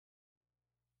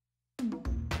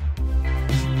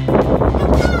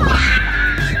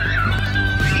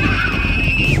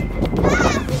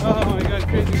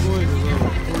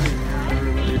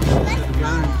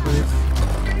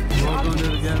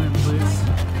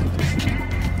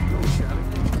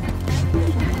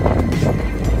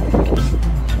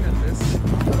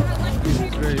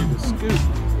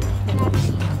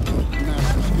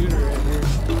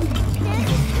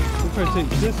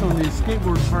this on these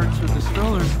skateboard parks with the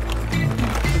stroller.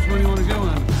 Which one do you want to go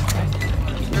on?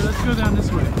 Here, let's go down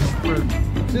this way.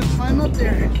 Just climb up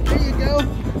there. There you go.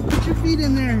 Put your feet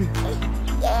in there.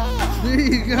 There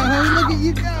you go. Look at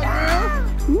you go, girl.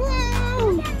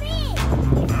 Whoa!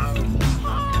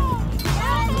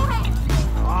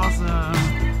 Awesome.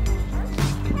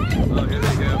 Oh, here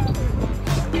they go.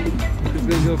 Who's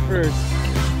gonna go first?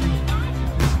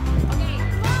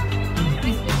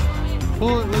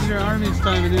 Pull it with your armies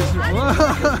time it is. Whoa!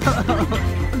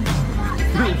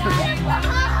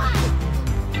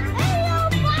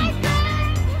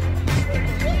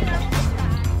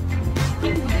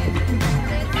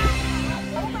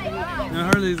 Now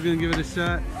Harley's gonna give it a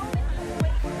shot.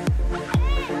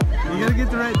 You gotta get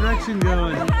the right direction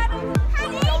going.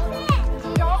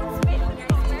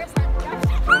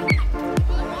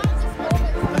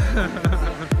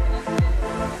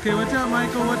 Okay, watch out,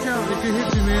 Michael. Watch out. It could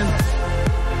hit you, man.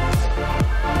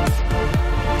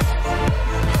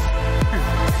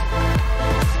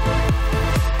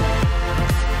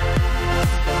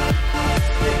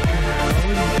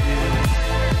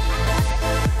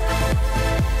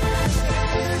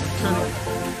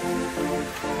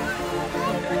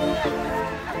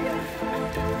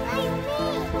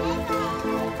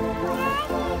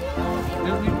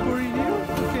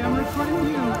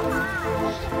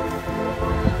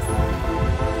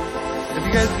 If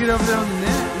you guys get over there on the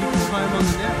net, you can climb on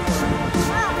the net.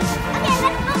 Okay,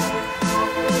 let's go.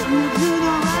 You're doing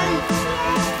all right.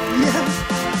 Yes.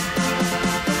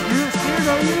 You're not scared,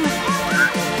 are you?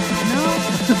 No?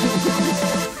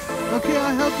 Okay,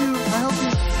 I'll help you. I'll help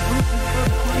you.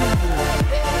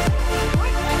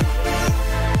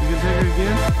 You can take her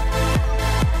again?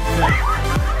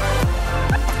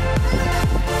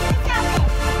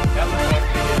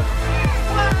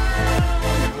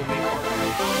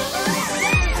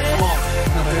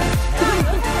 Okay.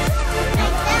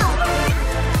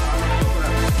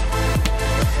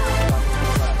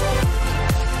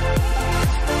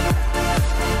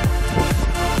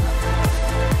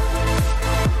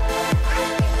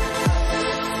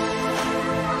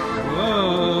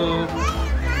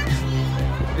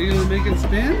 Are you gonna make it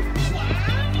spin?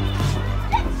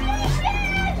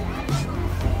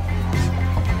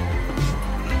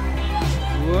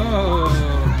 Whoa!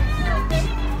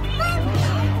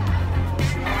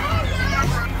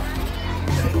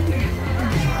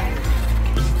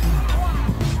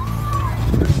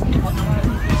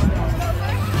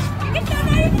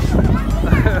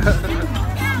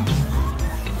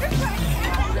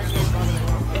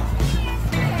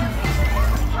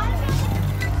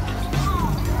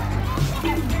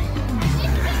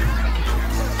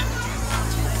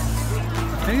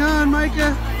 Hang on,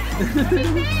 Micah.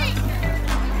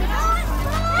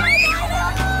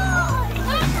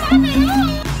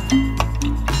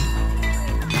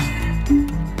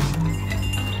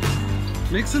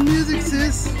 Make some music,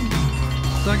 sis,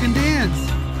 so I can dance.